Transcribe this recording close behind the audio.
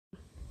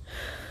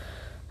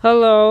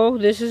Hello,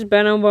 this is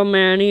Ben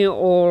Obamani,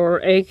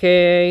 or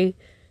aka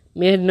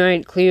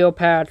Midnight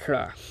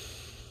Cleopatra.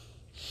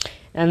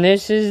 And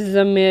this is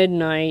the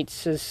Midnight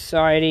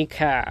Society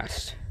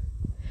cast.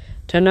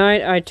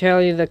 Tonight I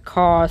tell you the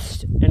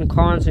cost and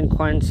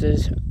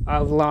consequences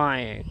of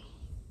lying.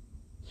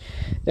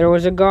 There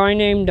was a guy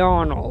named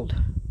Donald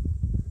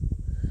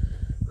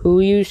who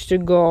used to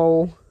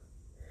go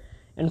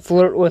and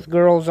flirt with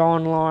girls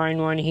online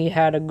when he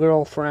had a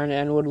girlfriend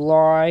and would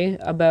lie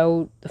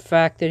about the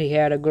fact that he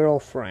had a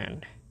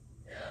girlfriend.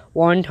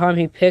 One time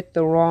he picked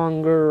the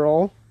wrong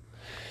girl.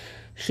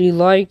 She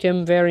liked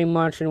him very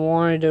much and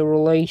wanted a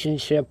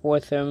relationship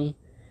with him.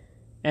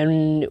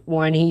 And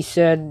when he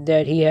said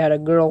that he had a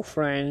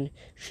girlfriend,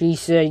 she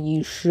said,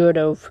 "You should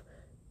have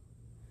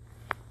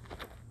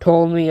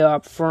told me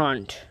up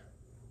front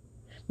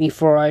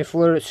before I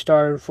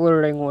started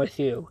flirting with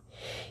you."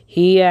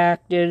 He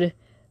acted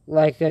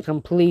like a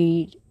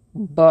complete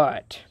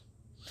butt.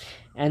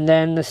 And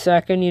then the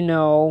second you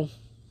know,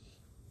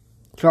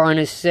 trying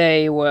to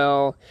say,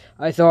 "Well,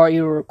 I thought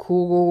you were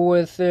cool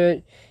with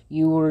it,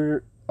 you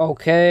were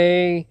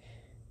okay."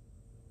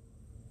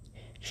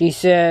 She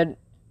said,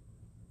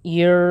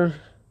 "You're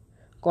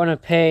gonna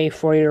pay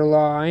for your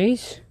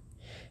lies."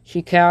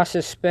 She cast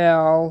a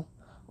spell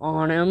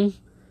on him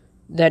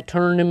that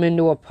turned him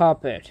into a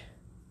puppet.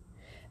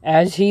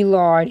 As he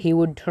lied, he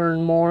would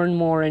turn more and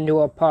more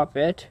into a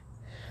puppet,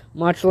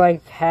 much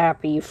like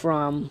Happy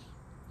from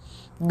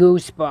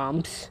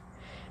Goosebumps,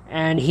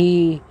 and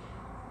he,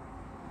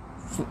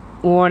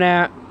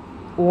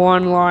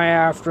 one lie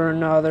after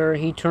another,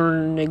 he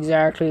turned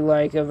exactly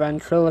like a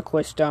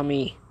ventriloquist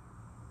dummy.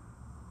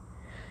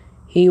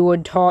 He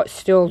would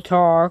still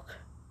talk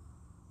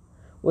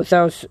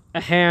without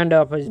a hand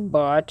up his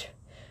butt,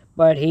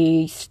 but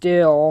he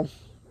still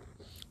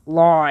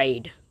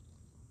lied.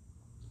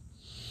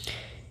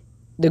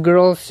 The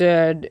girl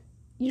said,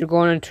 "You're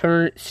going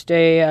to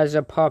stay as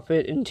a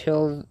puppet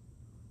until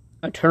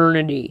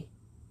eternity."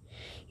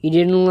 He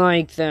didn't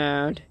like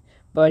that,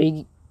 but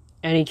he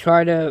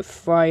tried to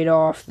fight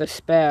off the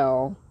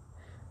spell,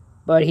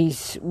 but he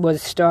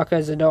was stuck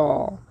as a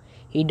doll.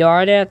 He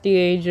died at the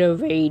age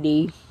of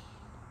 80,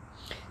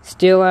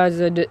 still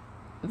as a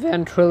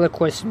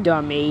ventriloquist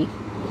dummy,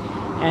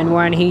 and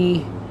when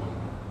he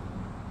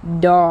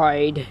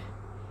died,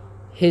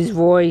 his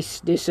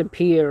voice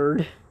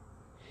disappeared,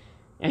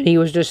 and he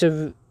was just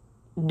a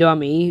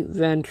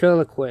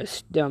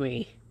ventriloquist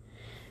dummy.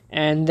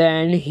 And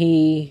then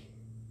he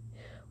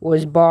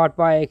was bought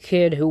by a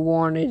kid who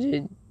wanted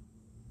a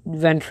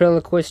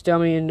ventriloquist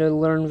dummy and to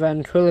learn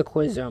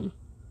ventriloquism.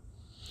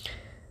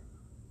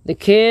 The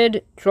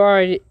kid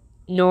tried,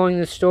 knowing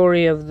the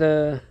story of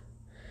the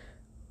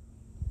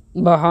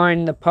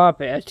behind the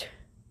puppet,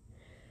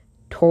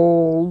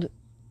 tried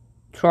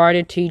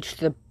to teach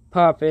the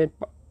puppet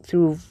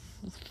through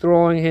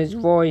throwing his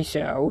voice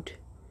out,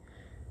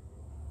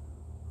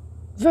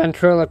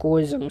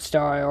 ventriloquism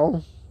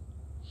style,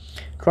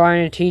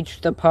 trying to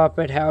teach the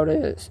puppet how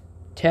to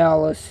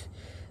tell us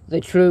the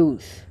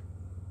truth.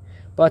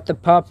 But the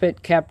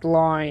puppet kept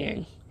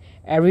lying.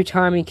 Every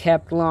time he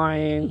kept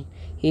lying,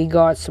 he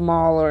got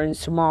smaller and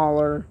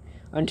smaller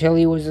until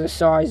he was the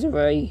size of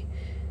a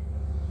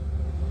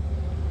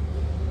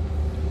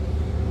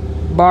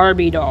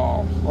Barbie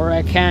doll or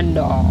a Ken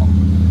doll.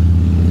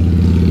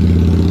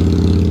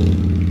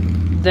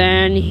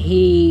 Then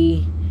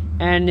he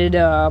ended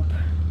up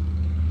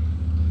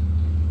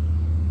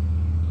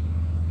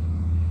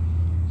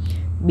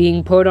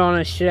being put on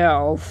a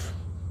shelf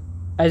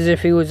as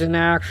if he was an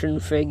action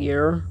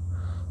figure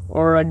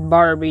or a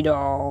Barbie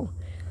doll,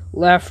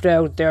 left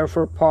out there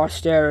for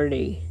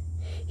posterity.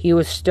 He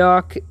was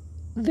stuck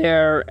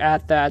there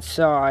at that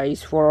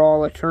size for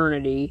all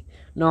eternity,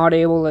 not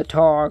able to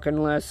talk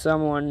unless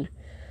someone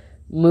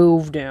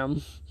moved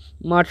him,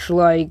 much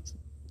like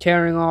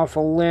tearing off a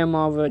limb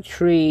of a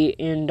tree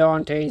in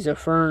Dante's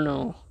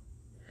Inferno,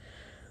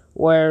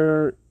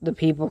 where the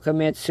people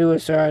commit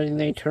suicide and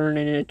they turn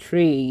into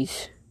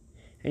trees,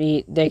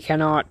 and they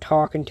cannot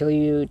talk until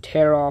you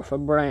tear off a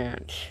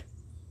branch.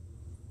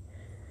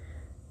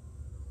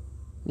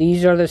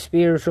 These are the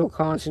spiritual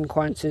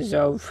consequences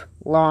of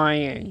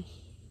lying.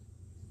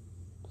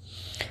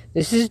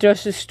 This is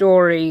just a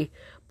story,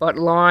 but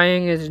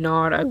lying is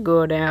not a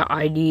good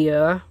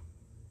idea.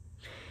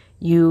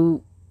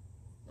 You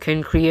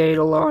can create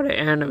a lot of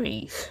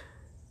enemies.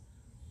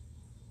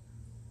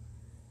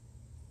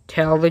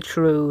 Tell the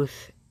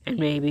truth, and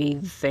maybe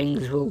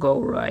things will go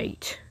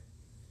right.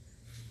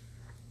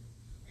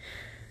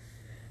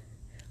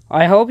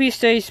 I hope you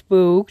stay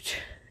spooked,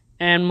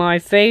 and my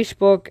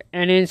Facebook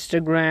and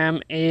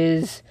Instagram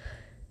is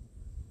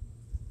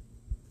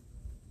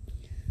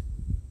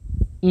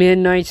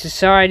Midnight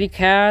Society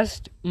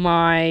Cast.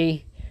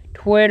 My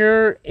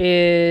Twitter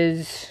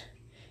is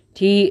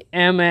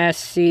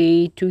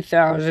TMSC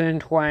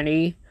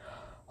 2020.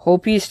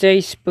 Hope you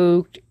stay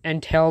spooked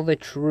and tell the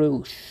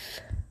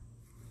truth.